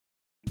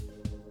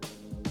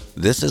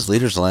This is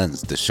Leader's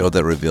Lens, the show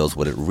that reveals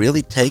what it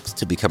really takes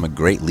to become a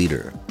great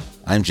leader.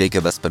 I'm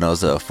Jacob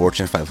Espinoza, a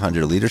Fortune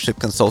 500 leadership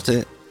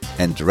consultant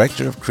and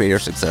Director of Creator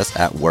Success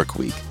at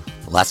Workweek.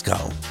 Let's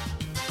go.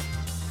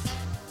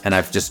 And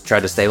I've just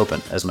tried to stay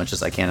open as much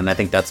as I can. And I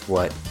think that's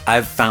what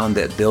I've found,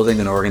 that building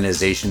an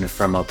organization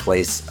from a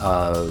place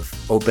of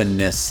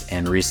openness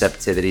and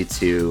receptivity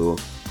to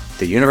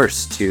the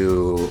universe,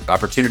 to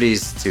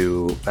opportunities,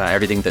 to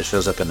everything that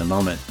shows up in the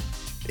moment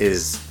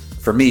is,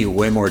 for me,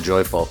 way more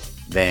joyful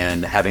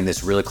than having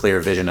this really clear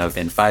vision of,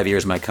 in 5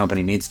 years, my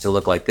company needs to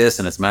look like this,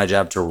 and it's my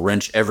job to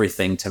wrench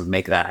everything to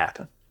make that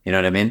happen. You know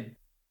what I mean?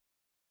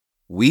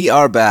 We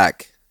are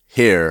back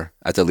here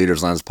at the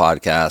Leader's Lens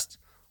podcast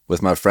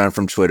with my friend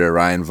from Twitter,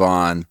 Ryan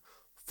Vaughn,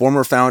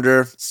 former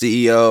founder,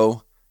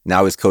 CEO,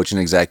 now he's coaching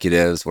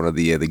executives, one of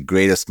the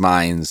greatest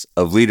minds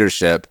of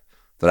leadership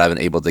that I've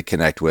been able to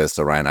connect with.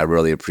 So Ryan, I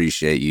really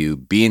appreciate you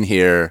being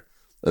here,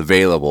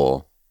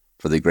 available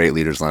for the Great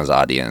Leaders Lens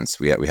audience.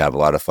 We have a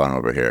lot of fun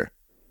over here.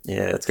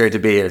 Yeah, it's great to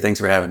be here. Thanks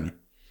for having me.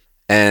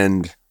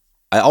 And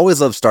I always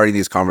love starting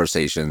these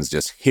conversations,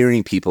 just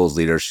hearing people's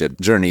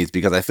leadership journeys,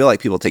 because I feel like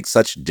people take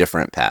such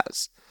different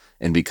paths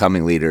in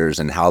becoming leaders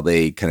and how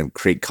they kind of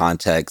create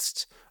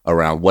context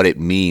around what it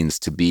means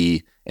to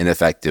be an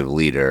effective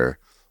leader.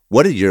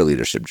 What did your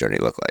leadership journey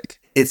look like?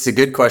 It's a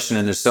good question,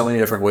 and there's so many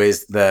different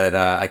ways that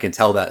I can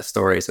tell that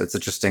story. So it's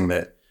interesting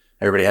that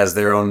everybody has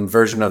their own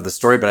version of the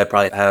story, but I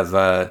probably have,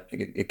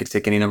 it could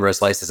take any number of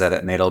slices at it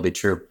and they'd all be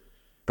true,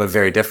 but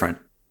very different.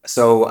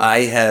 So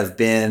I have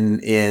been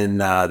in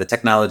the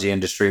technology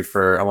industry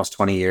for almost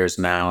 20 years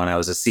now, and I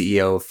was a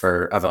CEO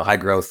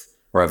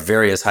of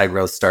various high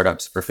growth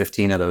startups for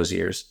 15 of those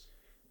years,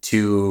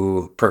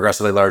 2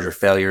 progressively larger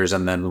failures,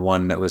 and then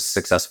one that was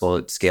successful,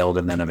 it scaled,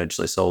 and then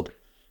eventually sold.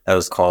 That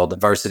was called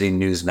Varsity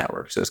News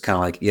Network. So it's kind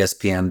of like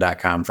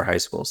ESPN.com for high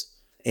schools.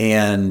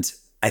 And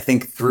I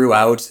think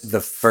throughout most of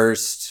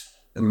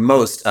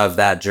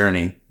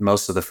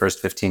the first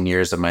 15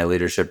 years of my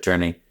leadership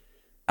journey,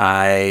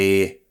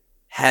 I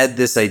had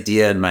this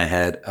idea in my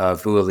head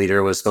of who a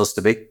leader was supposed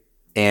to be.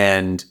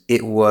 And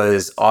it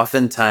was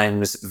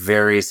oftentimes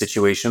very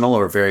situational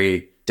or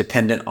very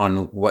dependent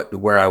on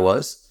where I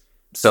was.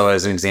 So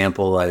as an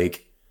example,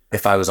 like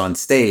if I was on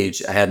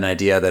stage, I had an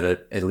idea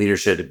that a leader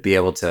should be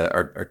able to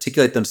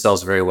articulate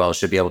themselves very well,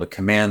 should be able to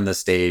command the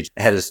stage.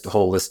 I had this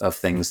whole list of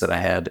things that I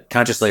had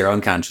consciously or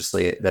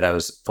unconsciously that I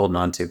was holding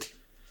on to.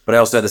 But I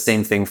also had the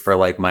same thing for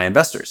like my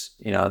investors.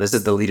 You know, this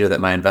is the leader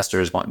that my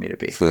investors want me to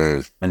be.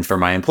 Sure. And for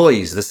my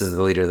employees, this is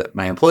the leader that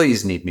my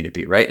employees need me to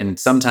be, right? And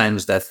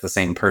sometimes that's the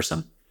same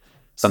person.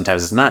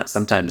 Sometimes it's not.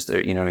 Sometimes,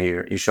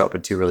 you show up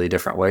in 2 really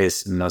different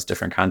ways in those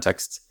different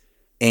contexts.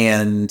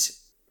 And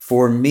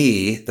for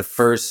me, the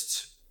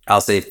first,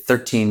 I'll say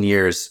 13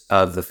 years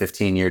of the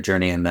 15-year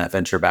journey in that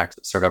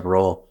venture-backed startup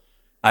role,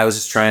 I was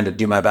just trying to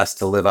do my best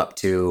to live up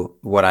to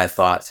who I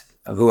thought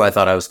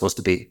I was supposed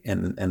to be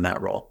in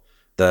that role.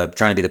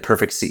 Trying to be the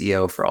perfect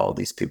CEO for all of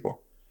these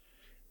people.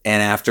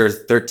 And after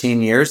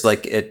 13 years,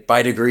 like it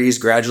by degrees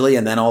gradually,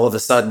 and then all of a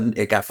sudden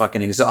it got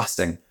fucking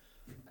exhausting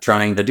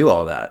trying to do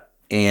all that.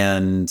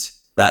 And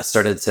that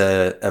started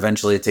to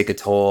eventually take a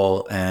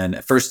toll. And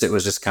at first it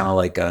was just kind of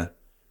like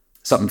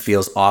something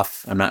feels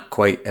off. I'm not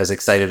quite as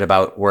excited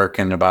about work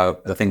and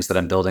about the things that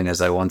I'm building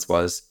as I once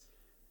was.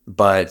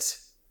 But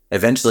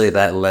eventually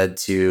that led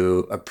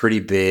to a pretty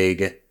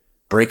big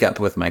breakup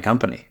with my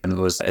company. And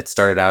it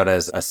started out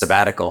as a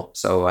sabbatical.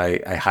 So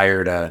I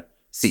hired a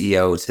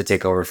CEO to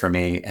take over for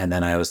me. And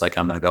then I was like,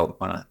 I'm going to go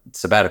on a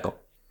sabbatical.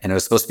 And it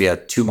was supposed to be a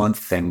 2-month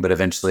thing, but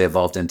eventually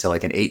evolved into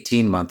like an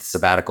 18-month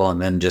sabbatical and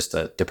then just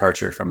a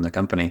departure from the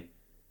company.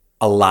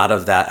 A lot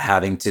of that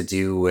having to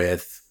do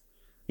with,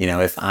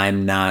 if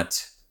I'm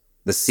not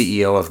the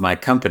CEO of my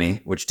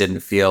company, which didn't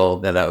feel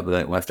that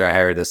after I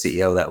hired the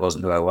CEO, that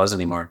wasn't who I was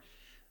anymore,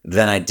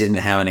 then I didn't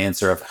have an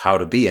answer of how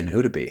to be and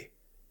who to be.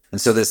 And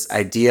so this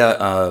idea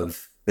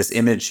of this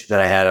image that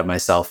I had of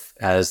myself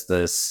as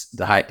this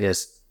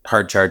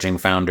hard-charging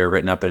founder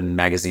written up in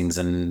magazines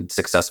and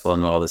successful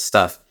and all this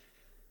stuff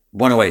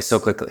went away so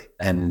quickly.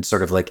 And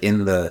sort of like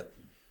in the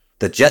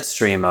jet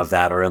stream of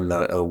that, or in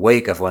the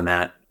wake of when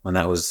that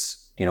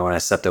was, when I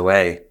stepped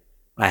away,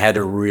 I had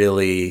to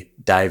really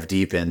dive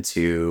deep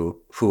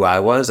into who I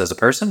was as a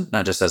person,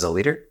 not just as a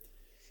leader.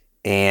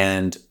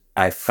 And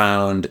I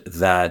found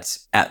that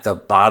at the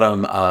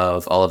bottom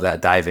of all of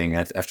that diving,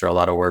 after a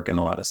lot of work and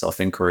a lot of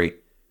self-inquiry,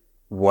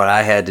 what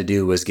I had to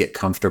do was get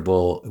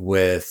comfortable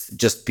with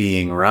just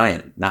being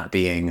Ryan, not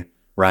being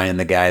Ryan,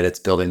 the guy that's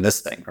building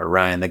this thing, or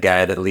Ryan, the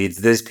guy that leads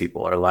these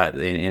people, or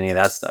any of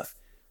that stuff.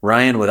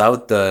 Ryan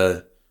without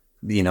the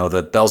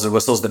bells and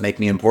whistles that make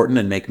me important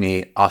and make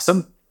me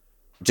awesome,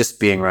 just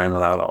being Ryan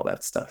without all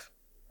that stuff.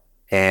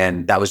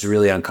 And that was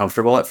really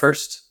uncomfortable at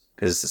first.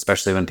 Because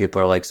especially when people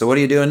are like, so what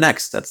are you doing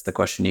next? That's the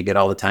question you get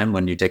all the time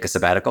when you take a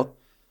sabbatical.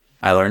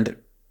 I learned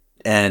it.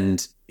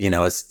 And,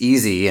 it's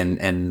easy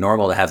and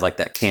normal to have like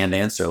that canned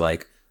answer,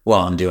 like, well,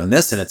 I'm doing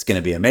this and it's going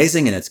to be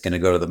amazing and it's going to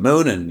go to the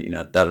moon and,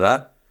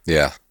 da-da-da.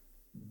 Yeah.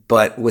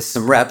 But with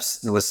some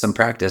reps and with some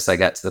practice, I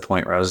got to the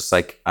point where I was just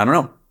like, I don't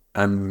know.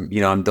 I'm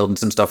building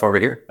some stuff over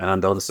here and I'm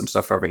building some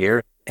stuff over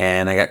here.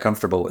 And I got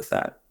comfortable with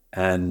that.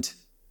 And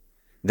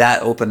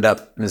that opened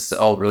up, and this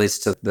all relates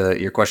to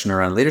your question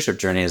around leadership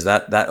journey, is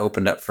that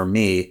opened up for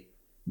me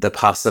the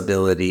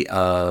possibility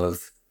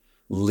of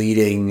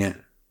leading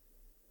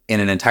in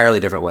an entirely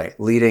different way.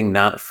 Leading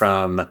not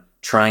from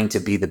trying to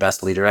be the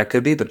best leader I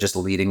could be, but just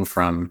leading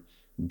from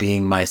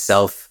being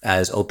myself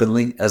as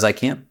openly as I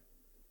can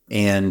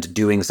and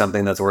doing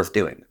something that's worth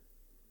doing.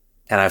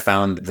 And I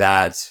found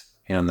that,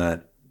 in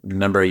the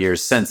number of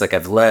years since, like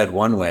I've led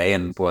one way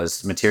and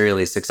was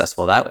materially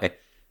successful that way.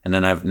 And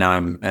then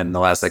I'm in the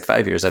last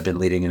 5 years, I've been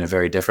leading in a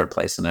very different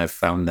place. And I've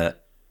found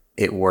that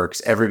it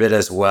works every bit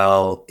as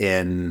well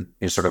in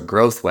sort of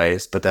growth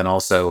ways, but then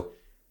also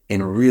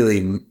in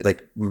really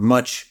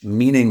much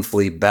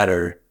meaningfully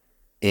better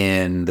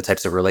in the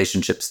types of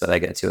relationships that I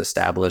get to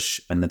establish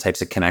and the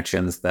types of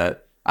connections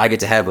that I get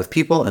to have with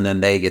people and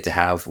then they get to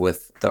have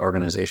with the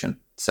organization.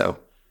 So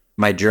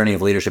my journey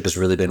of leadership has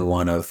really been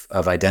one of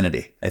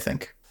identity, I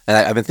think. And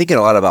I've been thinking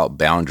a lot about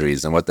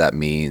boundaries and what that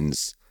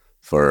means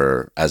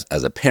for as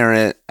a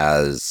parent,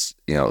 as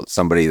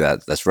somebody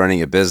that's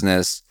running a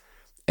business.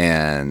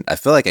 And I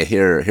feel like I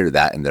hear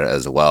that in there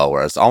as well,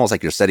 where it's almost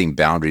like you're setting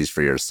boundaries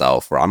for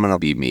yourself, where I'm going to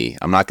be me.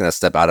 I'm not going to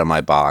step out of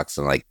my box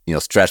and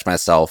stretch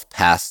myself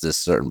past this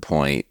certain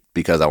point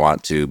because I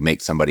want to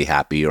make somebody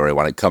happy or I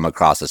want to come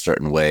across a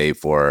certain way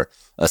for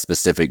a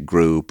specific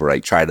group, or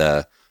try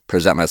to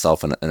present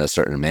myself in a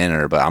certain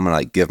manner. But I'm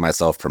going to give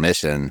myself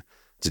permission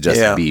to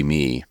just be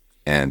me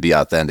and be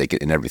authentic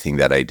in everything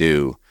that I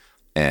do.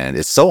 And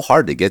it's so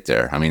hard to get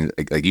there. I mean,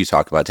 like you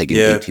talked about taking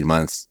 18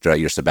 months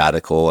throughout your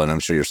sabbatical, and I'm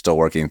sure you're still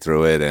working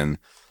through it. And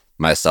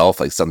myself,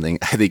 something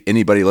I think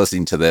anybody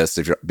listening to this,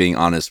 if you're being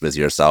honest with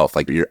yourself,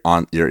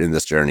 you're in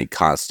this journey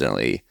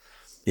constantly.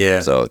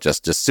 Yeah. So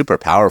just super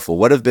powerful.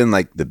 What have been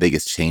the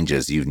biggest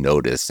changes you've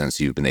noticed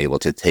since you've been able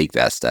to take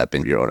that step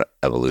in your own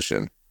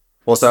evolution?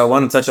 Well, so I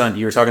want to touch on,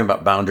 you were talking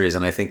about boundaries,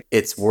 and I think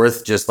it's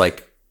worth just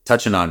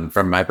touching on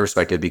from my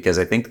perspective, because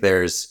I think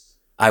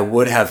I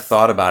would have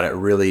thought about it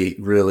really,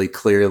 really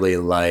clearly.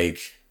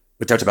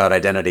 We talked about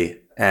identity,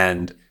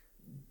 and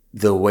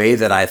the way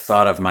that I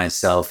thought of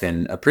myself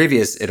in a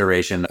previous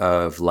iteration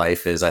of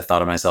life is I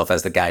thought of myself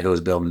as the guy who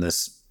was building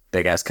this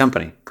big ass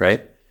company,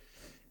 right?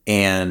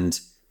 And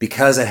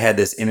because I had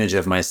this image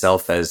of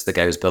myself as the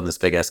guy who's building this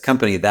big ass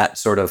company, that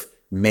sort of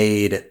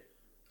made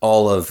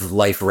all of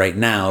life right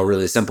now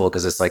really simple,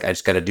 because it's I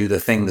just got to do the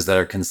things that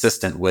are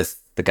consistent with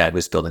the guy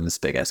who's building this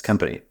big ass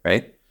company,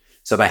 right?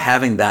 So by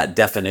having that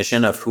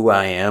definition of who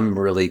I am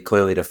really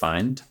clearly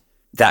defined,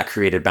 that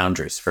created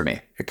boundaries for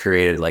me. It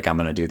created I'm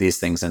going to do these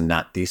things and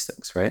not these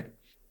things, right?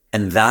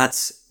 And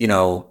that's,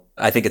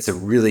 I think it's a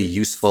really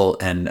useful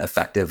and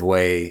effective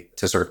way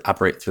to sort of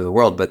operate through the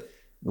world. But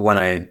when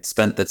I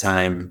spent the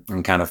time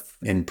and kind of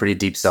in pretty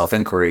deep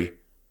self-inquiry,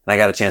 and I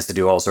got a chance to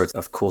do all sorts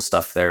of cool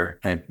stuff there.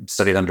 I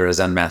studied under a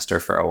Zen master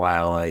for a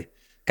while. I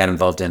got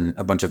involved in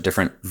a bunch of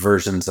different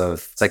versions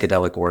of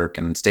psychedelic work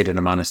and stayed in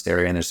a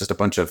monastery. And there's just a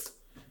bunch of,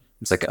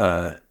 it's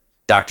a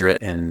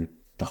doctorate in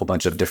a whole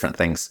bunch of different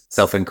things.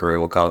 Self-inquiry,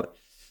 we'll call it.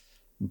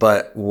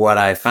 But what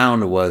I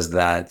found was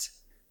that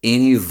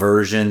any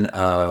version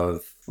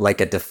of a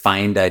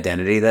defined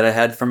identity that I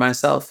had for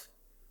myself,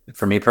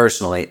 for me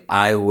personally,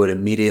 I would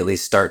immediately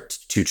start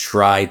to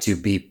try to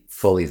be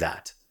fully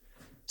that.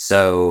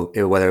 So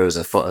whether it was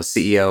a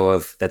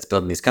CEO that's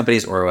building these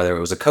companies, or whether it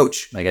was a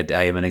coach, I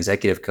am an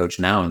executive coach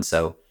now. And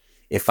so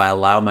if I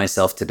allow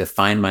myself to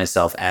define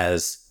myself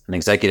as an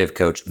executive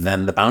coach,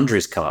 then the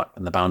boundaries come up,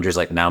 and the boundaries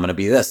now I'm going to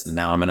be this, and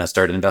now I'm going to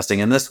start investing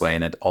in this way.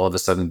 And it all of a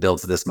sudden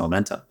builds this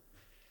momentum.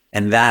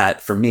 And that,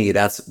 for me,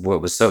 that's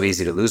what was so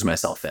easy to lose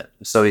myself in.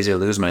 So easy to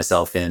lose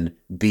myself in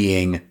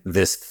being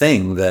this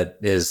thing that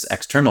is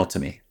external to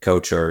me,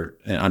 coach or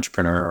an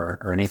entrepreneur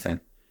or anything.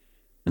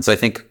 And so I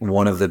think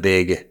one of the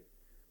big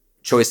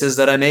choices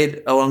that I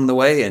made along the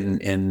way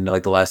in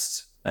the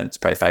last, it's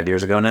probably 5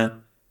 years ago now,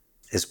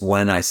 is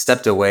when I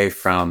stepped away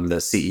from the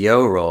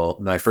CEO role,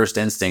 my first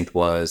instinct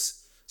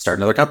was start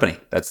another company.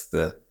 That's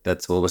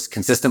what was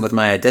consistent with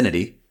my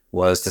identity,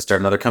 was to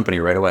start another company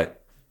right away.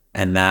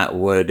 And that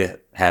would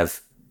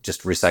have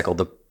just recycled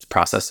the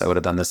process. I would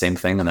have done the same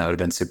thing, and that would have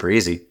been super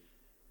easy.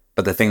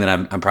 But the thing that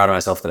I'm proud of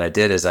myself that I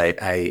did is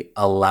I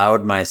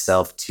allowed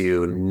myself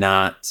to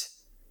not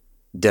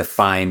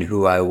define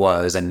who I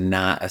was and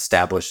not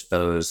establish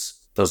those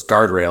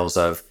guardrails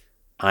of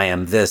I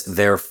am this,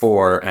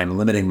 therefore I'm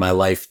limiting my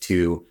life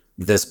to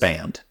this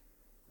band.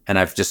 And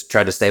I've just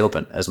tried to stay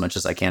open as much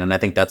as I can. And I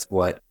think that's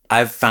what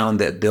I've found,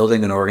 that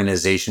building an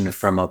organization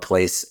from a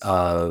place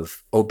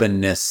of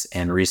openness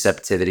and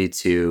receptivity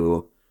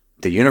to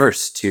the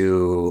universe,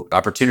 to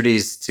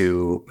opportunities,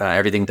 to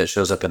everything that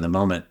shows up in the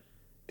moment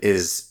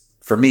is,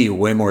 for me,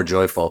 way more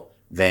joyful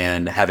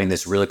than having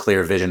this really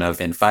clear vision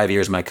of, in 5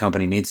 years, my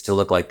company needs to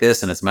look like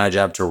this, and it's my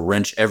job to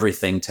wrench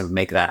everything to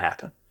make that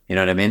happen. You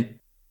know what I mean?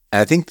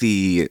 And I think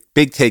the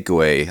big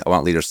takeaway I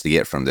want leaders to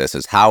get from this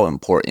is how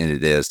important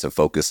it is to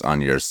focus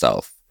on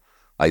yourself.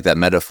 like that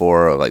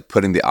metaphor of like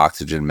putting the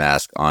oxygen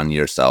mask on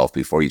yourself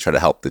before you try to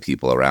help the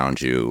people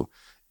around you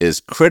is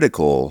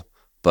critical.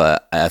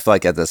 But I feel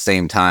like at the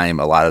same time,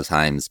 a lot of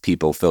times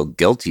people feel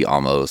guilty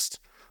almost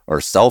or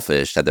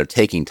selfish that they're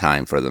taking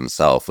time for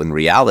themselves. When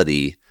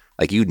reality,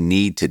 like you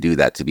need to do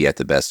that to be at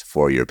the best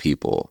for your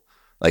people.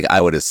 Like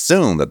I would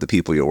assume that the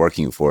people you're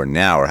working for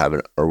now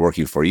or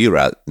working for you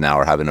right now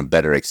are having a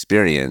better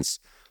experience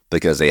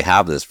because they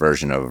have this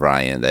version of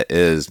Ryan that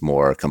is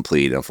more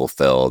complete and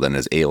fulfilled and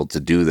is able to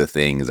do the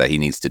things that he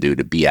needs to do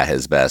to be at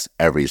his best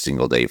every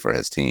single day for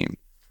his team.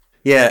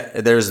 Yeah,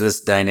 there's this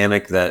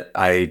dynamic that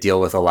I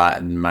deal with a lot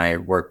in my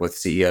work with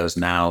CEOs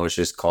now, which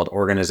is called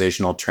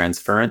organizational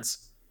transference.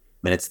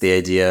 And it's the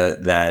idea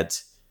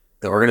that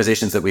the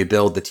organizations that we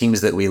build, the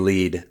teams that we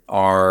lead,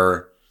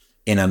 are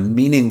in a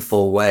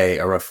meaningful way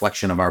a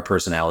reflection of our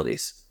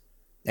personalities.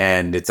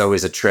 And it's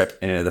always a trip,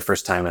 the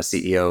first time a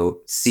CEO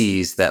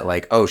sees that,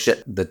 like, oh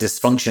shit, the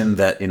dysfunction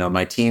that,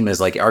 my team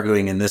is like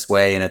arguing in this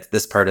way and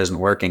this part isn't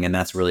working and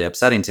that's really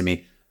upsetting to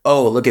me.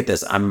 Oh, look at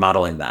this, I'm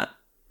modeling that.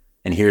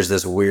 And here's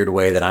this weird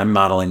way that I'm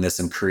modeling this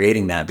and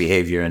creating that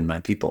behavior in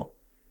my people.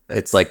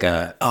 It's like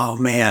a, oh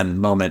man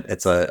moment.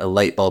 It's a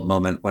light bulb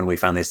moment when we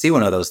finally see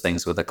one of those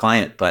things with a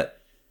client.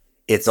 But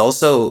it's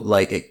also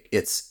like,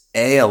 it's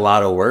a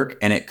lot of work,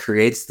 and it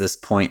creates this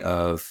point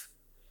of,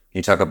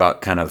 you talk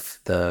about kind of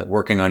the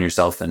working on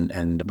yourself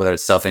and whether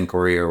it's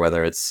self-inquiry or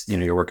whether it's,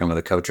 you're working with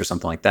a coach or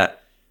something like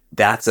that.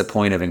 That's a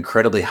point of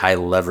incredibly high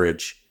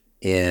leverage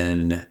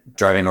in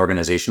driving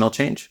organizational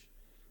change.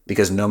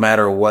 Because no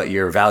matter what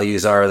your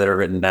values are that are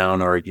written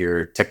down or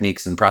your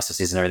techniques and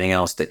processes and everything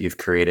else that you've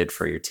created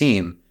for your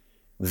team,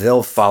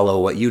 they'll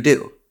follow what you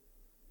do.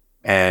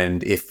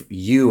 And if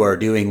you are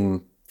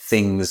doing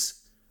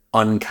things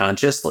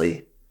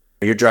unconsciously,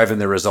 you're driving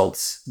the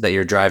results that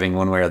you're driving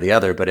one way or the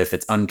other. But if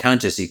it's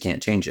unconscious, you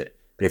can't change it.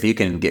 But if you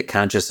can get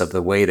conscious of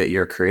the way that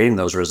you're creating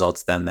those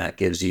results, then that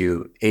gives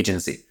you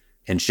agency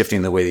in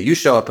shifting the way that you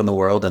show up in the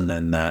world, and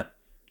then that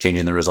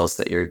changing the results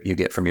that you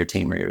get from your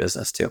team or your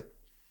business too.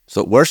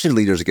 So where should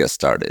leaders get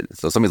started?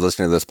 So somebody's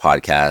listening to this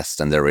podcast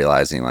and they're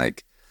realizing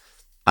like,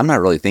 I'm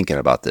not really thinking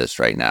about this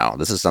right now.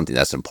 This is something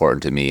that's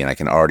important to me and I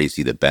can already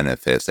see the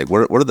benefits. Like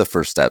what are the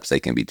first steps they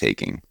can be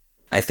taking?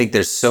 I think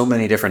there's so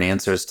many different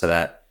answers to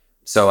that.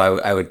 So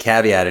I would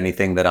caveat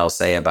anything that I'll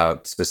say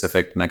about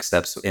specific next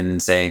steps in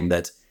saying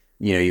that,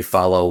 you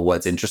follow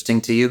what's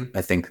interesting to you.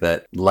 I think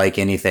that like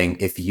anything,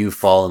 if you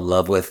fall in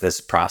love with this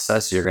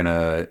process, you're going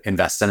to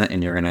invest in it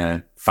and you're going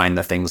to find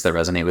the things that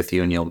resonate with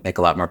you, and you'll make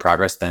a lot more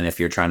progress than if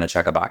you're trying to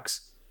check a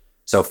box.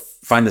 So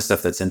find the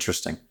stuff that's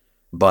interesting.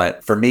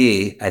 But for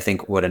me, I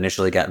think what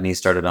initially got me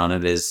started on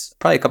it is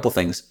probably a couple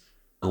things.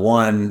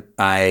 One,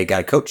 I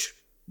got a coach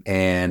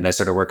and I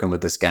started working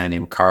with this guy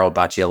named Carl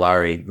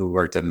Bacciolari, who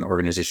worked at an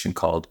organization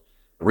called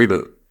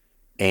Reboot.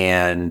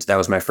 And that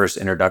was my first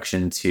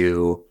introduction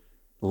to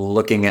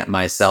looking at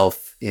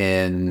myself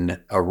in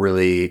a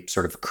really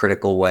sort of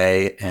critical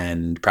way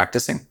and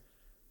practicing.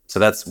 So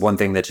that's one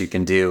thing that you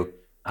can do.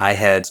 I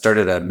had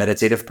started a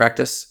meditative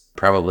practice.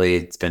 Probably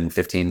it's been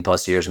 15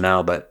 plus years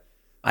now, but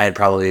I had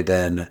probably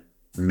been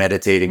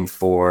meditating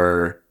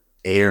for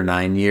 8 or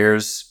 9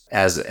 years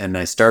and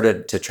I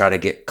started to try to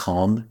get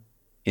calm,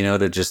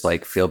 to just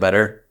like feel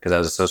better because I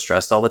was so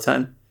stressed all the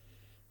time.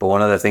 But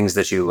one of the things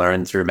that you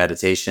learn through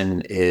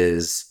meditation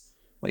is,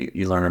 well,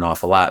 you learn an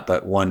awful lot,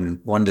 but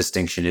one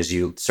distinction is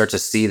you start to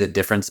see the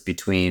difference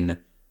between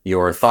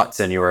your thoughts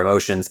and your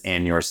emotions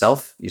and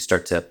yourself. You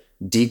start to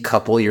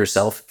decouple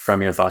yourself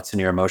from your thoughts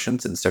and your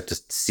emotions and start to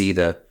see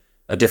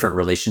a different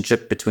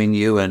relationship between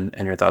you and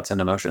your thoughts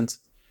and emotions.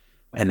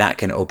 And that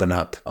can open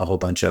up a whole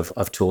bunch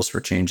of tools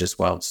for change as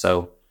well.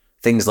 So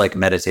things like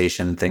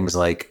meditation, things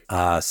like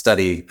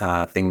study,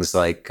 things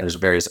like there's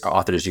various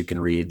authors you can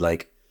read,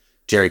 like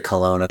Jerry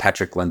Colonna,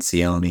 Patrick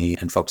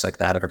Lencioni, and folks like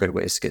that are good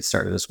ways to get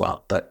started as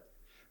well. But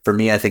for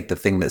me, I think the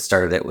thing that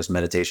started it was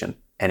meditation.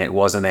 And that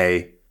wasn't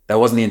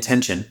the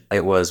intention.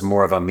 It was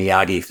more of a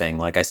Miyagi thing.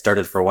 Like I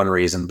started for one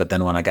reason, but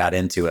then when I got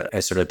into it,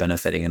 I started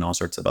benefiting in all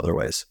sorts of other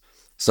ways.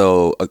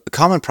 So a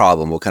common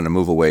problem, we'll kind of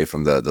move away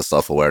from the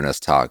self-awareness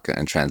talk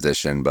and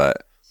transition,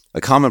 but a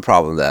common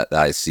problem that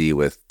I see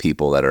with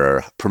people that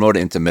are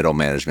promoted into middle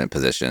management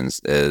positions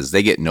is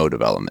they get no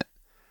development.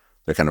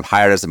 They're kind of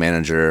hired as a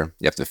manager.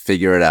 You have to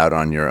figure it out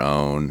on your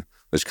own,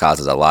 which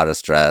causes a lot of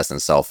stress and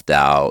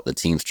self-doubt. The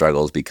team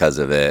struggles because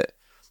of it.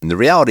 And the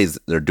reality is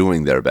they're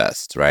doing their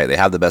best, right? They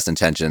have the best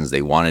intentions.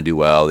 They want to do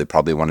well. They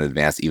probably want to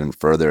advance even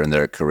further in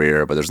their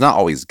career, but there's not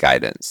always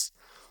guidance.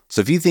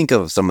 So if you think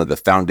of some of the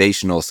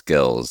foundational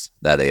skills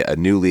that a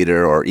new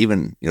leader or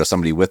even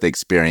somebody with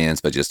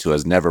experience, but just who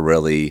has never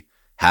really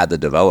had the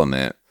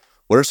development,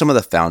 what are some of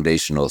the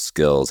foundational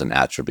skills and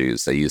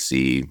attributes that you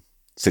see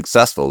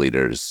successful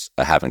leaders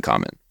have in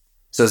common?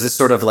 So is this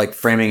sort of like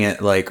framing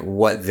it like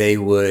where they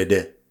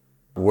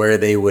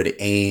would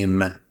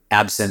aim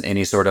absent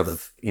any sort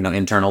of,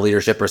 internal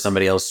leadership or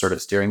somebody else sort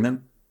of steering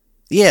them?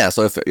 Yeah.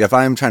 So if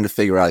I'm trying to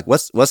figure out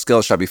like what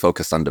skills should I be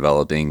focused on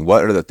developing,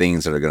 what are the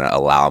things that are going to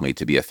allow me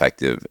to be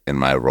effective in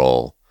my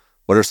role?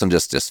 What are some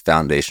just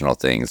foundational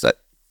things that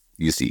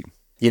you see?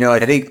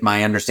 I think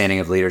my understanding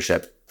of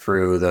leadership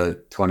through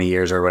the 20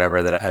 years or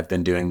whatever that I've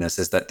been doing this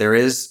is that there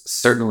is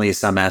certainly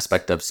some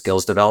aspect of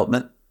skills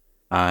development.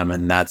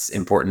 And that's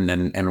important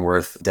and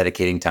worth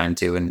dedicating time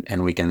to.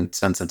 And we can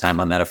spend some time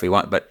on that if we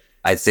want. But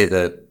I'd say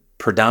the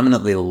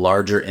predominantly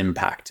larger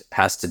impact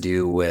has to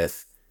do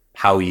with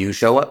how you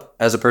show up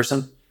as a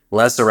person,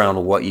 less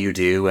around what you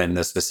do and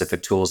the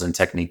specific tools and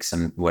techniques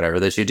and whatever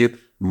that you do,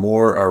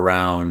 more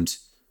around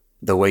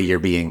the way you're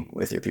being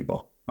with your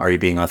people. Are you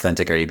being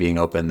authentic? Are you being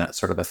open? That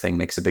sort of a thing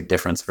makes a big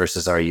difference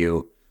versus are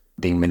you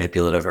being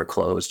manipulative or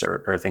closed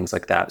or things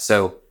like that.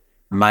 So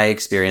my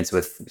experience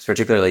with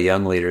particularly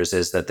young leaders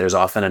is that there's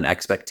often an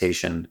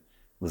expectation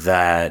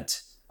that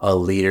a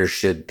leader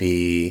should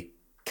be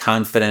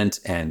confident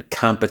and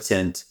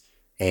competent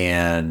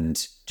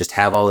and just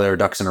have all their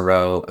ducks in a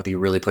row, be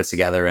really put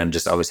together and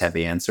just always have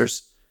the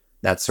answers.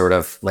 That's sort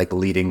of like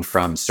leading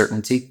from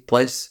certainty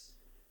place.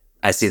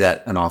 I see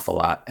that an awful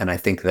lot. And I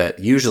think that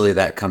usually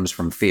that comes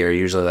from fear.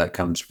 Usually that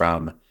comes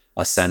from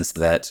a sense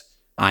that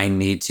I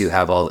need to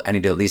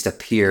at least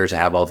appear to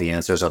have all the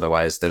answers.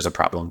 Otherwise, there's a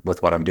problem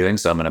with what I'm doing.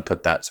 So I'm going to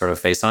put that sort of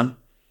face on.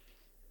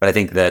 But I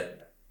think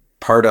that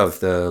part of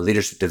the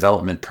leadership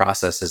development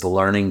process is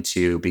learning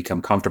to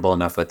become comfortable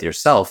enough with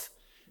yourself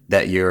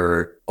that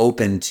you're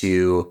open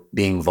to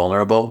being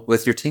vulnerable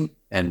with your team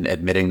and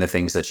admitting the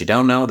things that you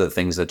don't know, the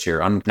things that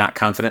you're not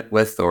confident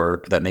with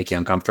or that make you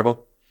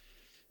uncomfortable.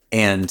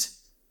 And,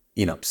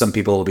 some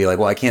people will be like,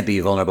 well, I can't be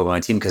vulnerable with my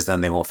team because then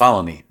they won't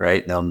follow me,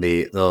 right?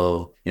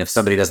 If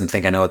somebody doesn't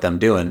think I know what I'm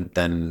doing,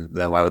 then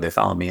why would they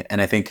follow me?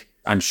 And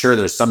I'm sure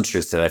there's some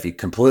truth to that. If you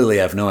completely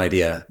have no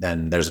idea,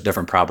 then there's a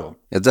different problem.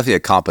 It's definitely a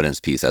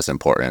competence piece that's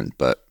important,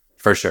 but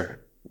for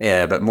sure.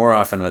 Yeah. But more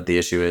often what the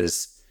issue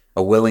is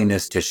a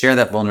willingness to share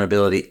that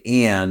vulnerability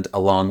and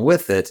along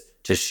with it,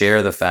 to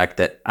share the fact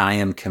that I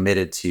am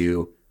committed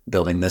to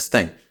building this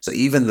thing. So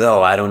even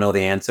though I don't know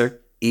the answer,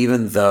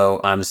 even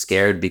though I'm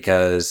scared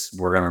because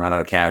we're going to run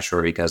out of cash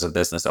or because of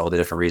business, all the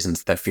different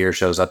reasons that fear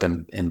shows up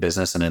in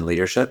business and in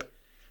leadership,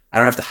 I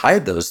don't have to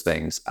hide those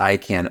things. I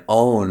can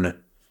own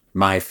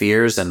my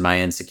fears and my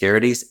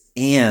insecurities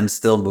and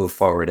still move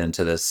forward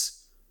into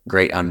this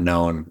great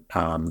unknown,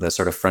 the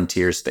sort of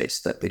frontier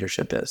space that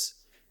leadership is.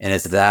 And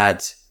it's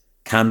that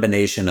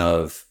combination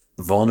of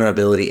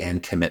vulnerability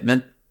and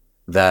commitment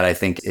that I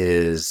think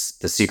is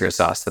the secret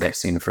sauce that I've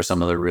seen for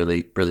some of the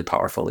really, really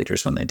powerful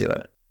leaders when they do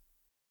it.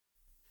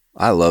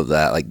 I love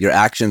that. Like your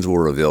actions will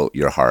reveal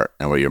your heart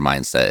and where your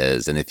mindset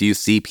is. And if you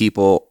see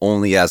people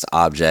only as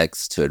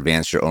objects to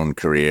advance your own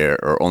career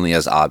or only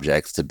as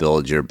objects to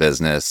build your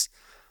business,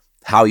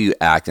 how you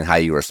act and how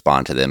you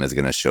respond to them is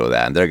going to show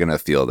that. And they're going to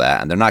feel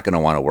that. And they're not going to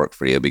want to work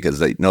for you because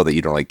they know that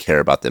you don't really care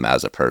about them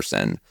as a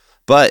person.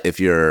 But if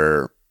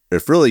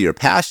really your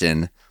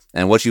passion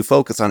and what you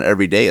focus on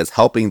every day is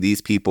helping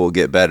these people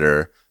get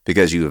better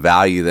because you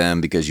value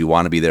them, because you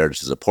want to be there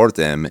to support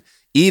them,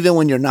 even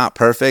when you're not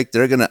perfect,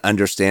 they're going to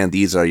understand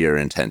these are your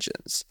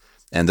intentions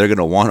and they're going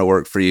to want to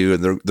work for you.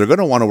 And they're going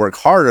to want to work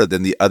harder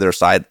than the other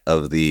side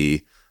of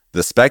the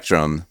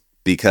spectrum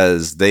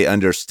because they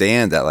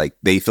understand that like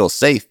they feel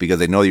safe because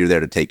they know you're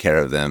there to take care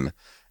of them.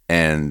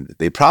 And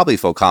they probably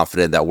feel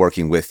confident that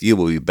working with you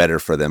will be better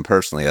for them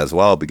personally as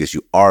well because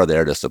you are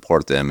there to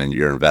support them and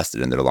you're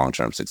invested in their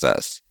long-term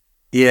success.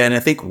 Yeah. And I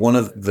think one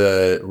of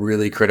the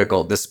really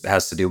critical, this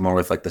has to do more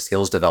with like the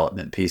skills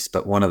development piece,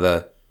 but one of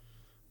the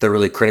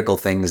really critical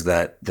things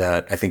that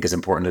I think is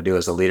important to do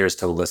as a leader is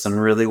to listen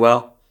really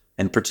well,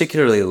 and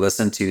particularly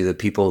listen to the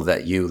people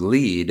that you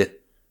lead,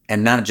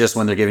 and not just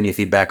when they're giving you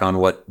feedback on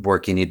what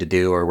work you need to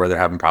do or where they're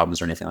having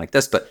problems or anything like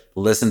this, but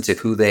listen to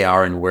who they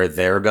are and where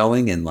they're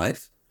going in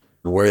life,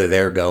 where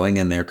they're going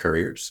in their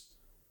careers.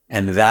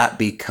 And that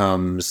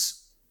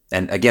becomes,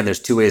 and again,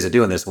 there's two ways of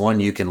doing this. One,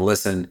 you can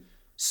listen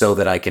so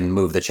that I can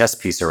move the chess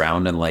piece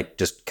around and like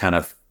just kind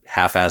of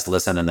half-ass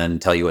listen and then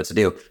tell you what to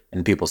do.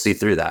 And people see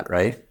through that,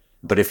 right?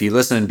 But if you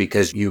listen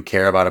because you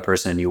care about a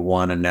person and you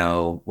want to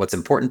know what's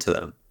important to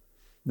them,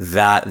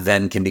 that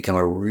then can become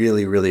a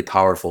really, really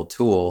powerful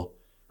tool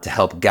to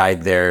help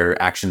guide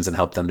their actions and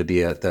help them to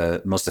be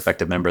the most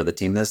effective member of the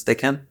team as they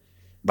can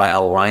by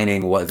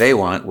aligning what they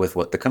want with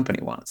what the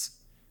company wants.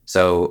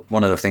 So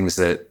one of the things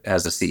that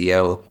as a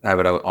CEO, I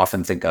would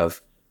often think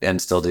of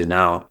and still do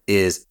now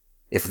is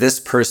if this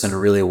person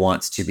really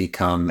wants to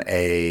become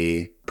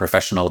a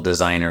professional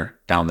designer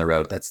down the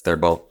road, that's their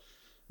goal,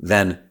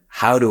 then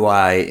how do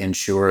I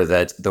ensure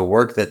that the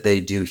work that they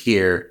do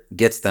here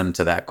gets them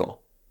to that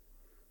goal?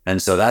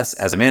 And so that's,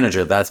 as a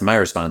manager, that's my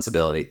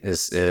responsibility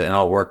and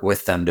I'll work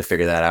with them to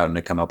figure that out and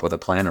to come up with a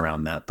plan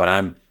around that. But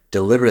I'm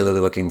deliberately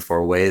looking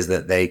for ways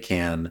that they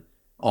can,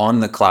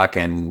 on the clock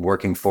and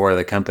working for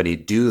the company,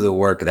 do the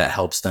work that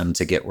helps them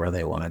to get where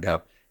they want to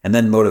go. And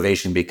then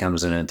motivation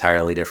becomes an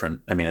entirely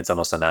different, it's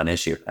almost a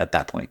non-issue at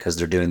that point because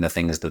they're doing the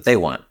things that they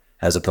want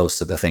as opposed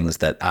to the things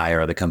that I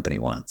or the company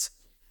wants.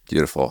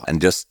 Beautiful.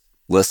 And just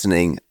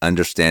listening,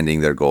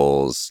 understanding their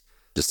goals,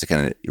 just to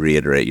kind of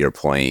reiterate your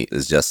point,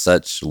 is just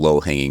such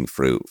low-hanging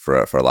fruit for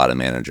a lot of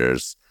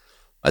managers.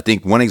 I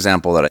think one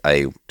example that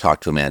I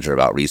talked to a manager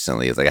about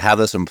recently is like, I have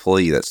this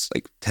employee that's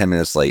like 10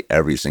 minutes late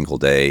every single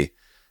day.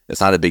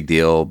 It's not a big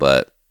deal,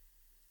 but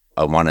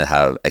I want to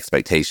have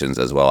expectations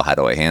as well. How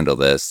do I handle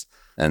this?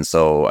 And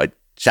so I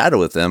chatted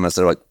with them. I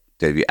said, like,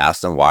 have you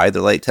asked them why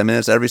they're late 10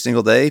 minutes every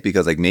single day?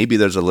 Because like maybe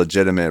there's a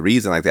legitimate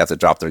reason, like they have to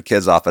drop their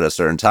kids off at a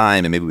certain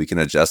time, and maybe we can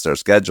adjust their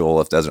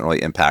schedule if it doesn't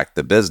really impact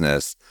the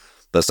business.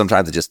 But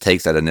sometimes it just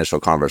takes that initial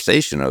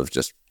conversation of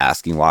just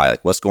asking why,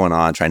 like what's going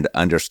on, trying to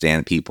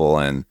understand people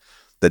and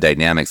the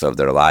dynamics of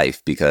their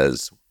life,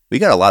 because we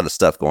got a lot of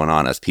stuff going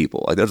on as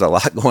people. Like there's a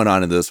lot going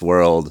on in this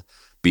world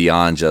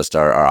beyond just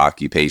our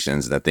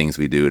occupations and the things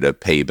we do to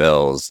pay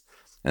bills.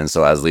 And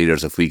so as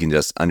leaders, if we can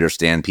just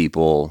understand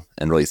people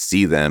and really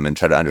see them and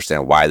try to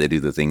understand why they do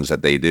the things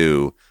that they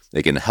do,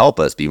 they can help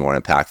us be more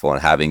impactful in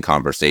having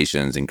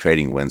conversations and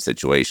creating win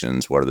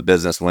situations where the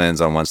business wins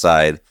on one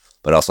side,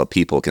 but also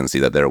people can see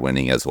that they're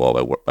winning as well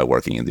by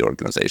working in the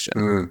organization.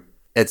 Mm.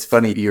 It's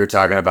funny you were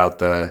talking about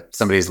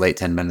somebody's late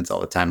 10 minutes all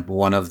the time.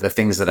 One of the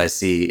things that I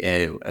see,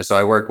 so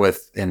I work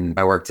in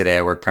my work today,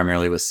 I work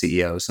primarily with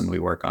CEOs, and we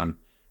work on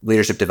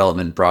leadership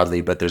development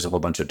broadly, but there's a whole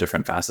bunch of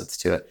different facets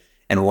to it.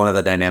 And one of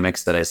the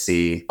dynamics that I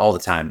see all the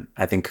time,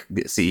 I think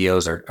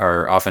CEOs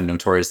are often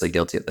notoriously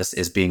guilty of this,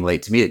 is being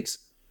late to meetings.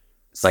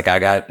 It's like, I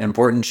got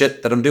important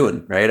shit that I'm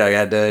doing, right? I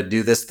had to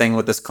do this thing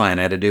with this client.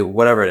 I had to do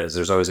whatever it is.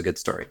 There's always a good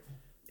story.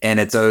 And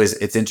it's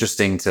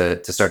interesting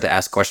to start to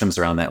ask questions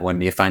around that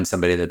when you find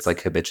somebody that's like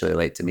habitually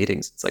late to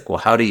meetings. It's like, well,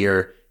 how do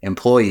your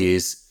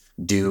employees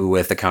do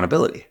with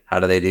accountability? How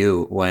do they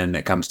do when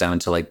it comes down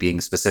to like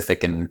being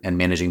specific and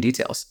managing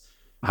details?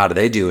 How do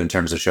they do in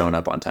terms of showing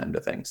up on time to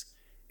things?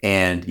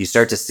 And you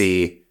start to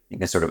see, you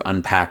can sort of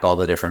unpack all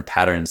the different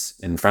patterns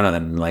in front of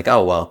them and like,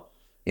 oh, well,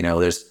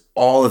 there's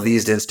all of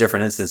these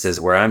different instances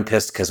where I'm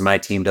pissed because my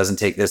team doesn't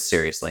take this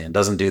seriously and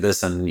doesn't do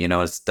this. And,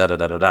 it's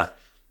da-da-da-da-da.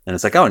 And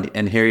it's like, oh,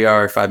 and here you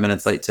are 5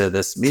 minutes late to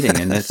this meeting,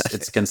 and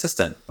it's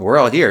consistent. We're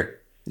all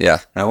here. Yeah.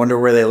 And I wonder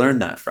where they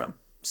learned that from.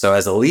 So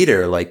as a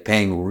leader, like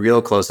paying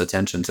real close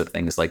attention to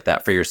things like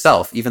that for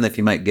yourself, even if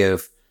you might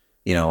give,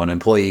 an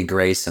employee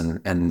grace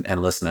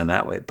and listen in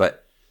that way.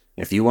 But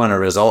if you want a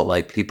result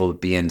like people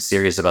being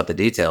serious about the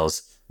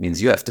details,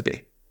 means you have to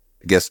be.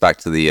 It gets back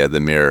to the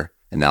mirror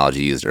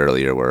analogy used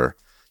earlier, where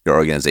your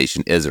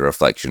organization is a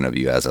reflection of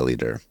you as a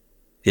leader.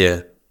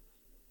 Yeah.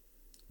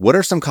 What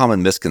are some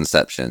common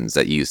misconceptions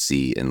that you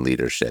see in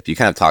leadership? You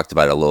kind of talked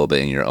about it a little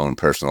bit in your own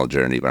personal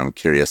journey, but I'm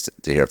curious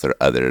to hear if there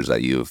are others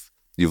that you've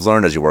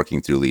learned as you're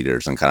working through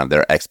leaders and kind of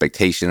their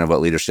expectation of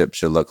what leadership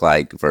should look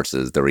like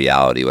versus the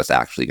reality, what's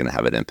actually going to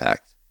have an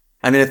impact.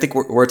 I mean, I think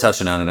we're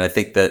touching on it. I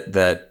think that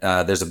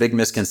there's a big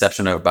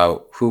misconception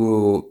about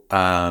who,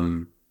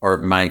 or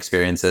my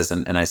experiences,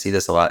 and I see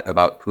this a lot,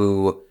 about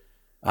who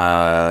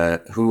a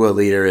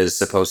leader is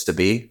supposed to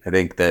be. I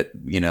think that,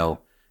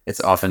 it's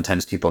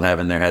oftentimes people have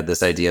in their head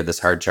this idea of this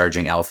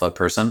hard-charging alpha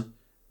person.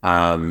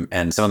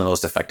 And some of the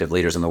most effective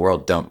leaders in the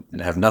world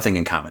have nothing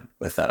in common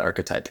with that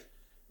archetype,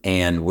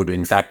 and would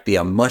in fact be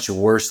a much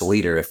worse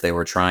leader if they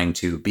were trying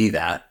to be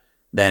that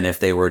than if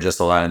they were just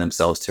allowing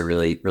themselves to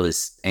really, really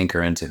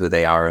anchor into who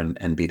they are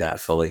and be that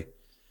fully.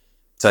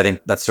 So I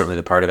think that's certainly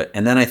the part of it.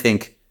 And then I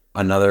think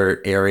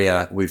another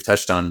area we've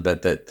touched on,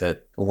 but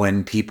that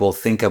when people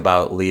think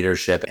about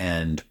leadership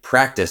and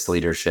practice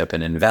leadership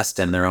and invest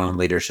in their own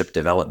leadership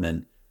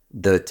development,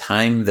 the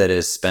time that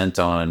is spent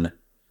on,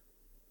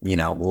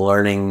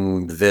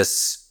 learning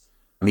this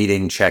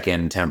meeting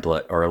check-in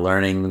template or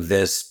learning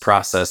this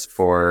process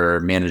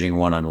for managing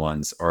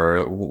one-on-ones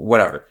or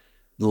whatever,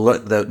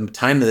 the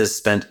time that is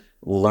spent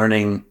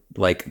learning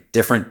like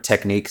different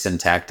techniques and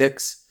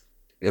tactics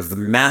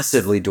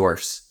massively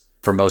dwarfs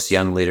for most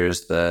young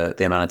leaders the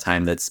amount of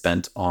time that's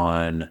spent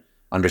on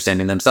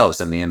understanding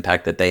themselves and the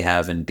impact that they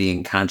have and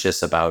being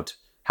conscious about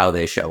how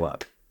they show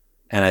up.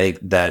 And I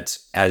think that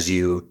as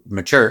you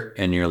mature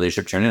in your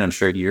leadership journey, and I'm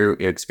sure you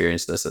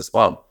experienced this as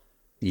well,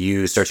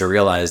 you start to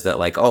realize that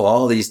like, oh,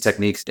 all these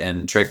techniques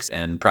and tricks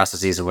and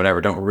processes and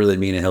whatever don't really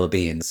mean a hill of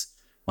beans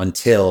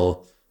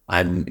until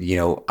I'm,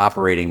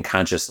 operating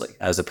consciously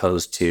as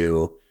opposed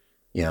to,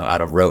 out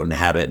of rote and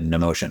habit and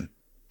emotion.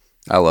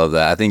 I love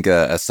that. I think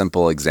a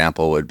simple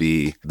example would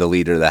be the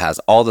leader that has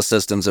all the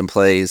systems in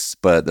place,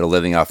 but they're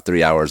living off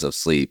 3 hours of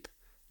sleep,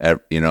 and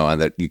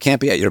that you can't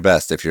be at your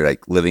best if you're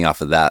like living off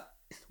of that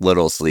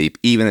little sleep,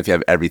 even if you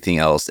have everything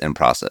else in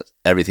process,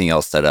 everything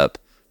else set up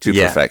to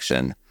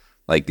perfection.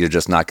 Like you're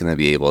just not going to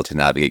be able to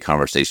navigate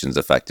conversations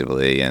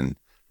effectively and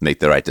make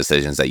the right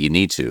decisions that you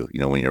need to,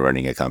 when you're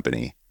running a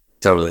company.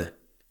 Totally.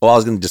 Well, I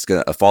was just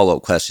going to a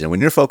follow-up question.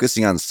 When you're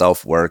focusing on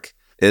self-work,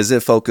 is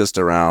it focused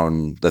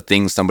around the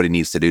things somebody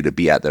needs to do to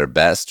be at their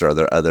best, or are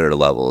there other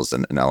levels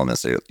and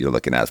elements that you're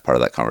looking at as part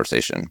of that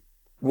conversation?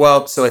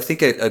 Well, so I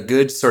think a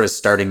good sort of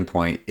starting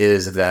point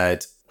is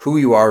that who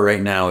you are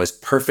right now is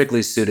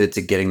perfectly suited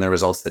to getting the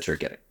results that you're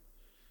getting.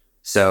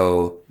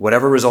 So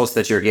whatever results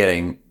that you're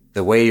getting,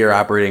 the way you're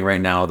operating right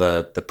now,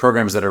 the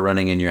programs that are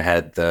running in your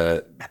head,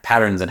 the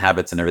patterns and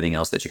habits and everything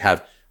else that you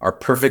have are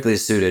perfectly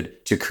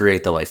suited to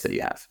create the life that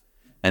you have.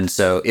 And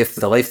so if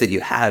the life that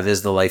you have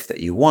is the life that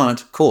you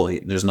want, cool,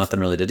 there's nothing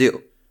really to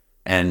do.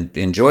 And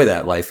enjoy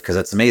that life because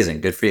that's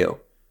amazing. Good for you.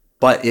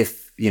 But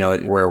if,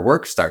 where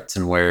work starts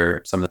and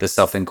where some of this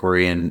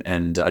self-inquiry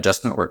and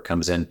adjustment work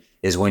comes in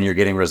is when you're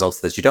getting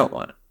results that you don't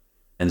want.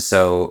 And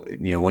so,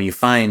 when you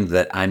find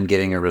that I'm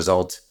getting a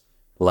result,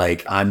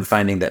 like I'm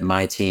finding that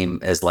my team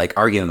is like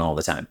arguing all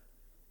the time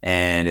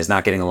and is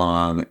not getting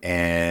along.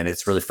 And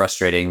it's really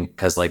frustrating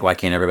because like, why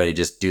can't everybody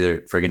just do their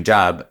friggin'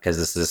 job? Because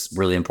this is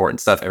really important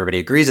stuff. Everybody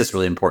agrees it's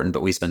really important,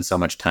 but we spend so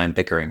much time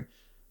bickering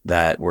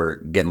that we're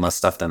getting less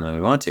stuff done than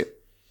we want to.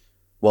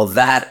 Well,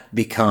 that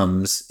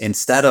becomes,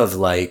 instead of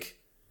like,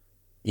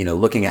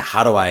 looking at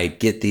how do I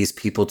get these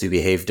people to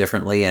behave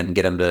differently and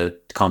get them to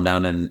calm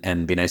down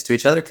and be nice to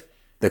each other,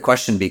 the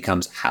question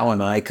becomes, how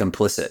am I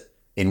complicit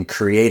in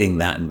creating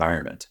that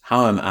environment?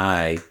 How am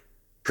I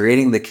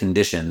creating the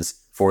conditions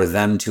for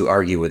them to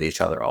argue with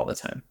each other all the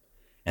time?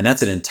 And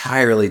that's an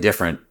entirely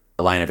different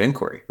line of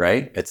inquiry,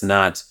 right? It's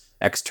not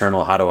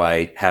external, how do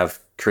I have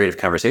creative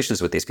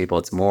conversations with these people?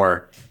 It's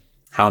more,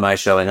 how am I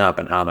showing up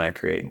and how am I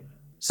creating?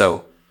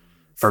 So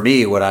for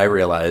me, what I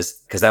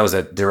realized, because that was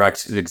a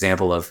direct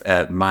example of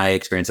my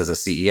experience as a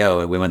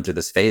CEO, and we went through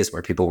this phase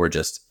where people were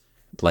just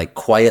like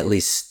quietly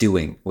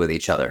stewing with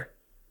each other.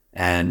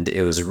 And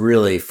it was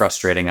really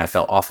frustrating. I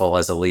felt awful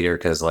as a leader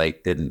because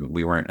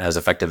we weren't as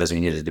effective as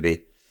we needed to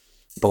be.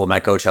 But what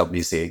my coach helped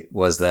me see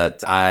was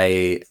that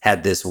I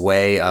had this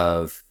way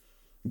of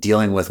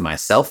dealing with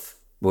myself,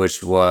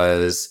 which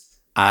was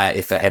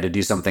if I had to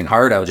do something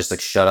hard, I would just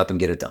like shut up and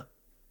get it done.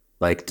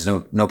 Like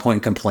there's no point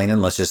in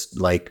complaining. Let's just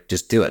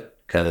do it.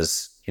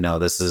 Because, we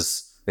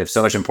have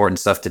so much important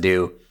stuff to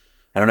do.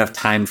 I don't have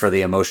time for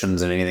the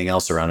emotions and anything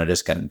else around it. I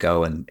just got to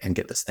go and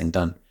get this thing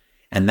done.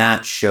 And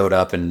that showed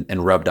up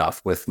and rubbed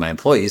off with my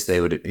employees. They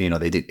would,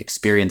 they did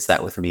experience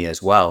that with me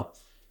as well.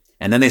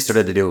 And then they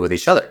started to do it with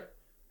each other.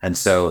 And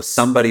so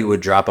somebody would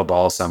drop a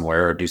ball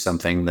somewhere or do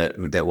something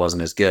that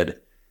wasn't as good.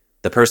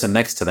 The person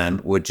next to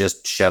them would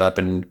just shut up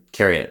and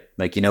carry it.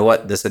 Like, you know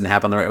what? This didn't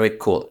happen the right way.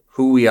 Cool.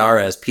 Who we are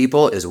as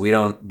people is we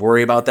don't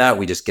worry about that.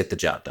 We just get the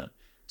job done.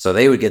 So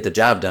they would get the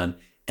job done.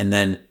 And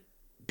then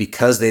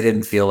because they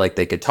didn't feel like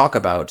they could talk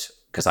about,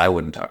 because I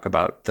wouldn't talk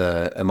about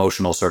the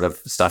emotional sort of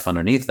stuff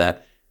underneath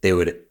that, they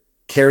would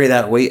carry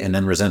that weight and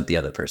then resent the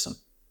other person.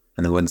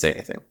 And they wouldn't say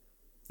anything.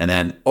 And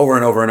then over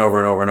and over and over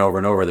and over and over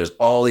and over, there's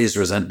all these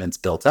resentments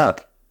built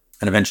up.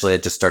 And eventually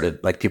it just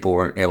started like people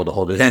weren't able to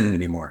hold it in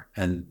anymore.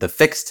 And the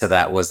fix to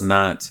that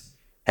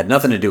had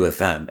nothing to do with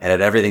them. It had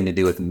everything to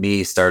do with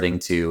me starting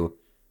to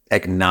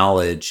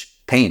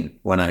acknowledge pain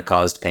when I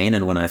caused pain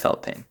and when I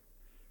felt pain.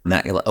 And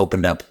that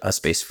opened up a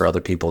space for other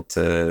people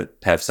to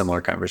have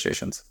similar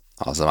conversations.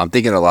 Awesome. I'm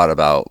thinking a lot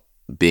about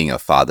being a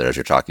father as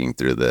you're talking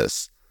through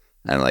this,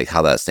 and like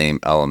how that same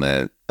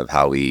element of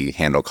how we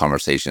handle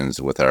conversations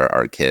with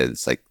our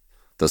kids, like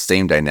those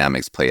same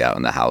dynamics play out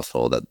in the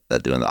household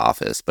that do in the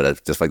office. But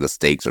it's just like the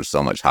stakes are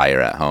so much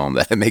higher at home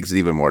that it makes it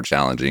even more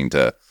challenging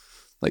to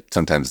like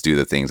sometimes do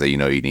the things that you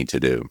need to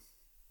do.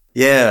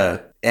 Yeah.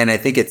 And I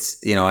think it's,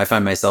 I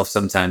find myself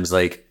sometimes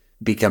like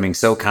becoming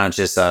so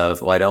conscious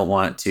of, well, I don't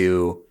want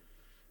to,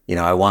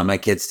 I want my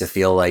kids to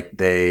feel like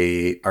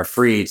they are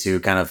free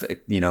to kind of,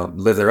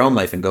 live their own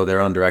life and go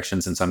their own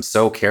directions. And so I'm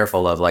so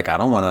careful of like,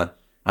 I'm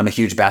a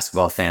huge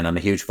basketball fan. I'm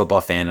a huge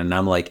football fan. And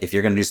I'm like, if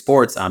you're going to do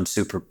sports, I'm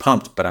super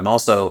pumped, but I don't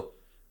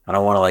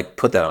want to like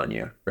put that on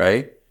you.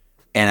 Right.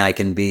 And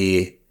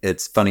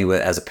it's funny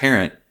as a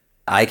parent,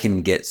 I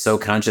can get so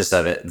conscious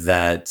of it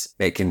that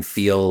it can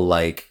feel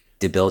like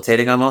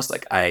debilitating almost.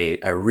 Like I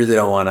really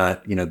don't want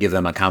to, give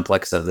them a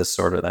complex of this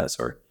sort or that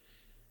sort.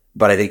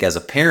 But I think as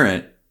a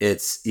parent,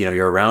 it's,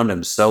 you're around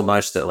them so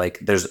much that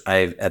like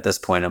at this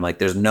point, I'm like,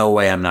 there's no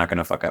way I'm not going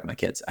to fuck up my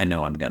kids. I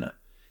know I'm going to.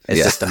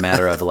 It's just a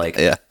matter of like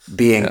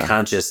being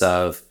conscious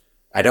of,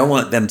 I don't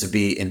want them to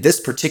be in this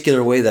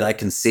particular way that I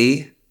can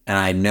see. And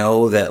I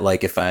know that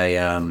like, if I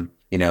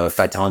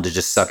tell them to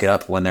just suck it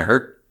up when they're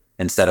hurt,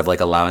 instead of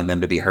like allowing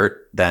them to be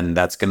hurt, then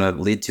that's going to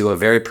lead to a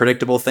very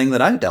predictable thing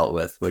that I've dealt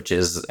with, which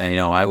is,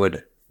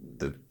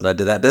 led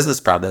to that business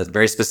problem, that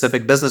very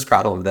specific business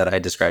problem that I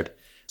described.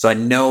 So I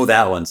know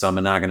that one, so I'm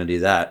not going to do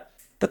that.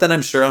 But then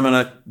I'm sure I'm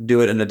going to do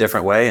it in a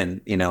different way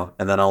and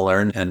then I'll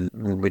learn and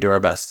we do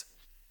our best.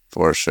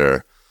 For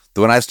sure.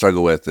 The one I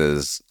struggle with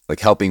is like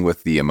helping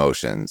with the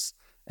emotions.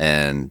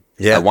 And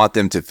I want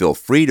them to feel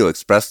free to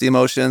express the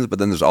emotions, but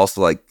then there's also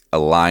like a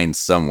line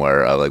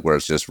somewhere of like where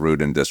it's just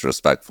rude and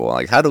disrespectful.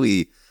 Like how do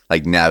we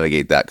like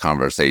navigate that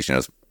conversation?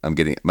 As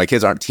my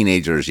kids aren't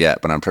teenagers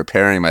yet, but I'm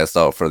preparing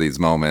myself for these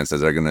moments as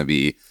they're going to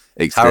be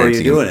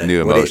experiencing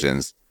new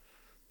emotions.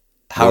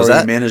 How are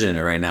you managing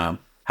it right now?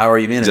 How are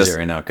you managing it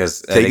right now?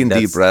 Because taking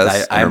deep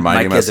breaths and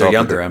reminding myself. My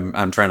kids are younger.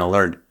 I'm trying to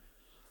learn.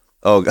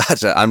 Oh,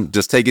 gotcha. I'm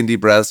just taking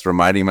deep breaths,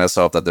 reminding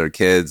myself that they're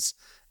kids,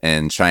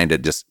 and trying to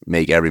just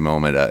make every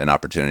moment an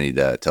opportunity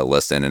to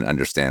listen and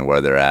understand where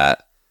they're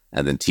at,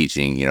 and then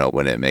teaching,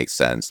 when it makes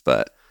sense.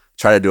 But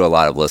try to do a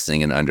lot of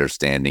listening and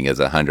understanding is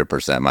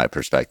 100% my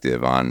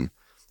perspective on,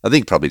 I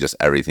think, probably just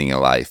everything in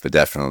life, but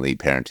definitely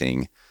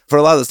parenting for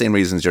a lot of the same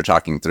reasons you're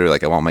talking through.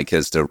 Like, I want my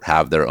kids to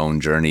have their own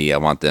journey. I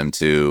want them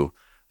to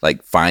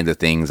like find the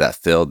things that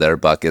fill their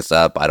buckets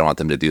up. I don't want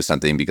them to do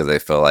something because I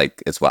feel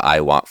like it's what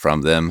I want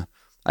from them.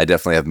 I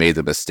definitely have made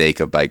the mistake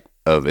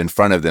of in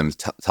front of them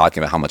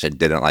talking about how much I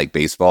didn't like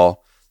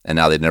baseball, and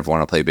now they never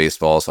want to play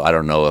baseball. So I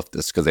don't know if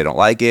it's because they don't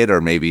like it,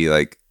 or maybe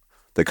like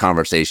the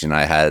conversation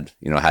I had,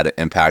 had an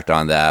impact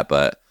on that.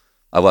 But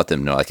I let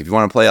them know, like, if you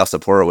want to play, I'll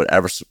support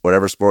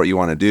whatever sport you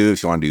want to do.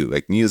 If you want to do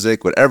like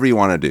music, whatever you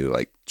want to do,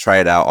 like try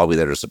it out. I'll be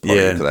there to support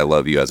you because I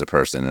love you as a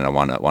person, and I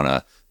want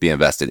to be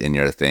invested in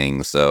your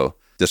thing. So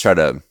just try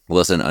to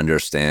listen,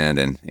 understand,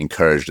 and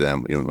encourage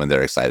them when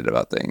they're excited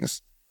about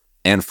things.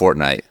 And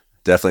Fortnite.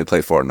 Definitely play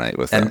Fortnite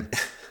with them.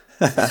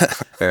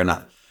 Fair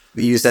enough.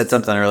 You said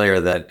something earlier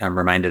that I'm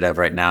reminded of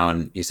right now,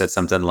 and you said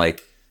something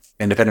like,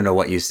 independent of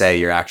what you say,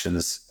 your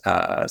actions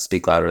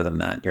speak louder than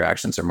that. Your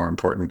actions are more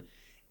important.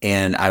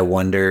 And I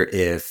wonder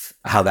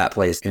how that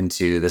plays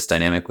into this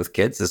dynamic with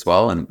kids as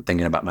well, and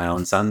thinking about my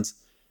own sons.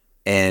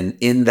 And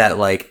in that,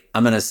 like,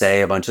 I'm going to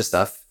say a bunch of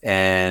stuff,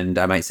 and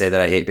I might say that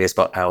I hate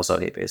baseball. I also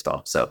hate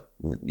baseball. So,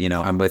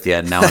 I'm with you.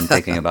 And now I'm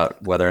thinking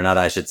about whether or not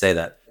I should say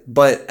that.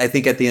 But I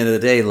think at the end of the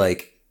day,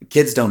 like,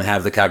 kids don't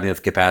have the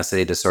cognitive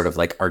capacity to sort of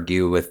like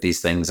argue with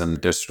these things,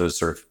 and they're sort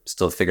of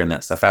still figuring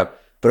that stuff out.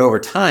 But over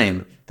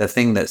time, the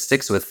thing that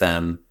sticks with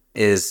them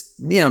is,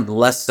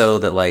 less so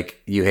that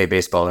like you hate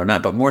baseball or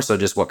not, but more so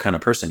just what kind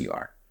of person you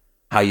are,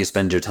 how you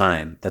spend your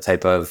time, the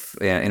type of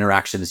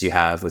interactions you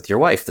have with your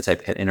wife, the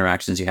type of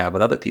interactions you have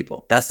with other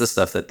people. That's the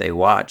stuff that they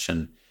watch.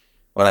 And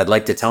what I'd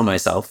like to tell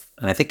myself,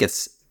 and I think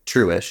it's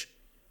true-ish,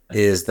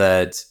 is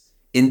that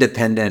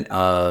independent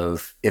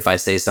of if I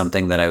say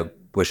something that I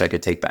wish I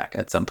could take back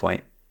at some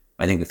point,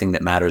 I think the thing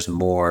that matters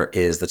more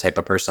is the type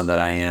of person that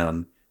I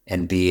am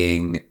and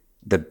being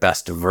the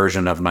best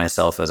version of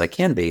myself as I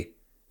can be.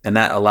 And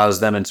that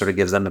allows them and sort of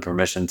gives them the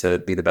permission to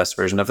be the best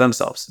version of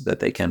themselves that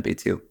they can be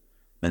too.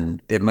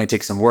 And it might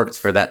take some work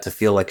for that to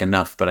feel like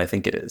enough, but I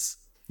think it is.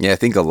 Yeah, I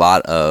think a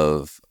lot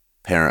of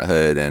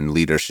parenthood and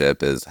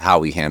leadership is how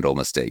we handle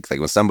mistakes. Like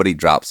when somebody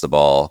drops the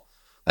ball,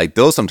 like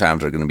those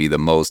sometimes are going to be the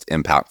most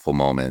impactful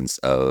moments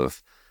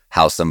of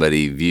how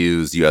somebody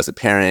views you as a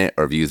parent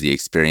or views the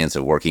experience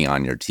of working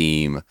on your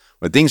team.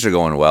 When things are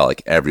going well,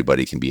 like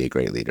everybody can be a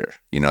great leader.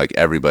 Like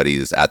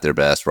everybody's at their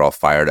best. We're all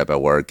fired up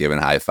at work, giving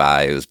high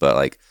fives. But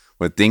like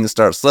when things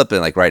start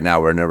slipping, like right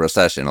now we're in a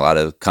recession. A lot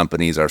of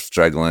companies are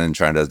struggling,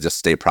 trying to just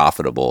stay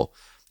profitable.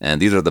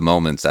 And these are the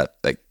moments that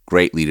like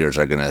great leaders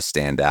are going to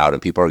stand out,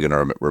 and people are going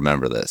to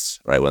remember this,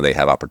 right? When they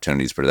have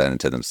opportunities presented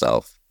to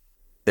themselves.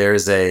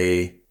 There's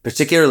a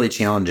particularly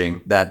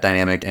challenging, that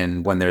dynamic,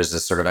 and when there's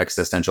this sort of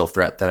existential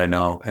threat that I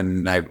know,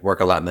 and I work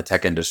a lot in the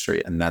tech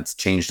industry, and that's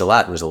changed a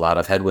lot. There's a lot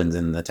of headwinds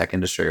in the tech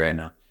industry right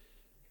now.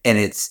 And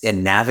it's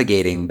in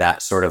navigating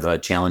that sort of a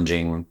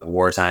challenging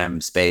wartime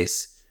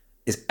space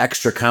is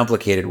extra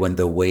complicated when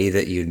the way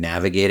that you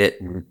navigate it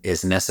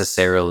is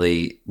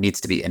necessarily needs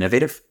to be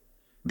innovative.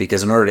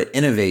 Because in order to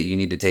innovate, you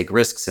need to take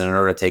risks. And in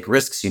order to take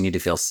risks, you need to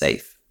feel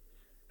safe.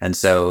 And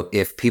so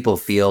if people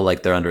feel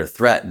like they're under a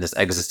threat and this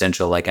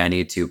existential, like I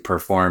need to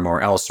perform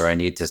or else, or I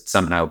need to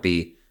somehow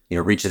be,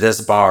 reach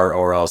this bar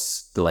or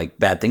else like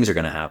bad things are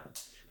going to happen,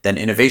 then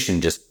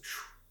innovation just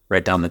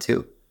right down the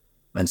tube.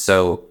 And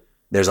so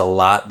there's a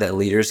lot that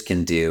leaders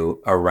can do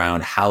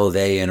around how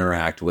they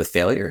interact with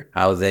failure,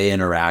 how they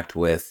interact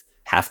with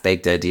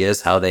half-baked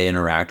ideas, how they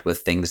interact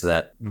with things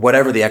that,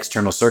 whatever the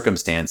external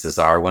circumstances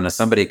are, when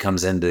somebody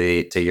comes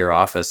into your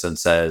office and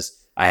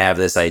says, I have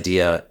this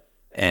idea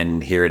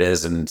and here it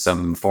is in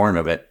some form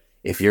of it,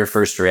 if your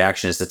first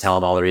reaction is to tell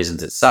them all the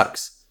reasons it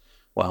sucks,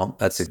 well,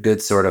 that's a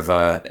good sort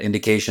of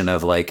indication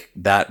of like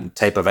that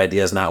type of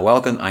idea is not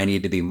welcome. I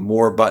need to be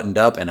more buttoned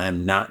up, and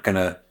I'm going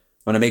to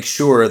make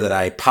sure that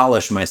I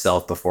polish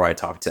myself before I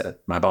talk to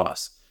my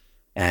boss.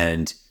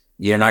 And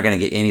you're not going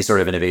to get any sort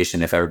of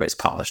innovation if everybody's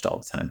polished all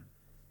the time.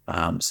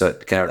 So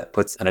it kind of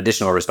puts an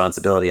additional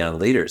responsibility on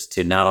leaders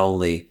to not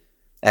only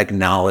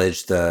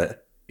acknowledge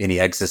any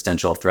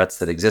existential threats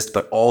that exist,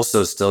 but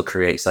also still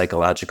create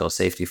psychological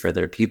safety for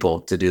their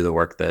people to do the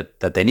work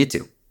that they need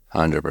to.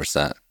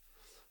 100%.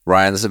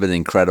 Ryan, this has been an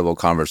incredible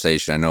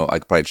conversation. I know I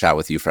could probably chat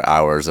with you for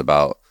hours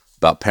about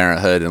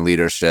parenthood and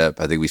leadership.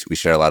 I think we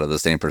share a lot of the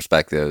same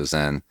perspectives,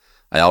 and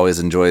I always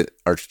enjoy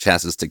our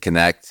chances to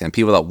connect. And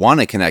people that want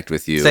to connect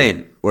with you,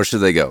 Same. Where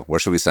should they go? Where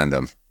should we send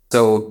them?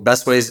 So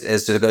best ways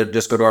is to go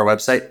to our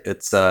website.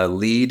 It's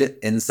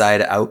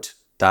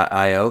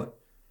leadinsideout.io.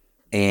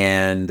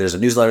 And there's a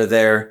newsletter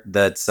there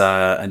that's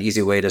an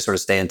easy way to sort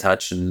of stay in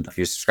touch. And if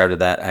you subscribe to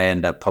that, I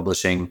end up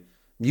publishing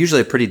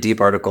usually a pretty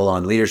deep article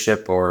on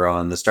leadership or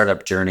on the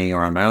startup journey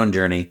or on my own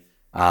journey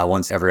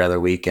once every other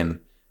week. And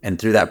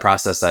through that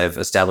process, I've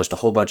established a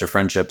whole bunch of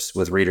friendships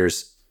with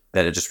readers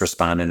that just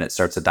respond, and it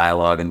starts a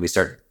dialogue, and we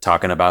start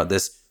talking about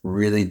this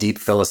really deep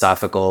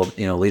philosophical,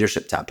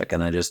 leadership topic.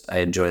 And I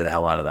enjoy the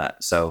hell out of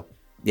that. So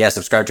yeah,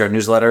 subscribe to our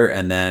newsletter,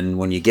 and then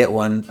when you get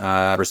one,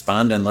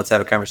 respond and let's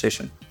have a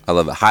conversation. I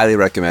love it. Highly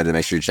recommended.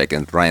 Make sure you check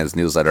in Ryan's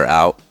newsletter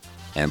out,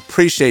 and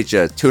appreciate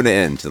you tuning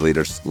in to the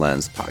Leaders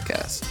Lens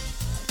podcast.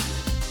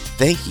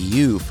 thank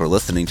you for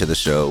listening to the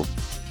show.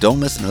 Don't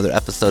miss another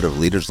episode of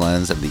Leader's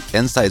Lens and the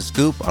inside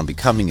scoop on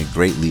becoming a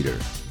great leader.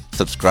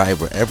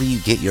 Subscribe wherever you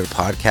get your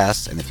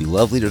podcasts, and if you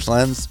love Leader's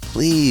Lens,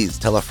 please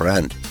tell a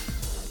friend.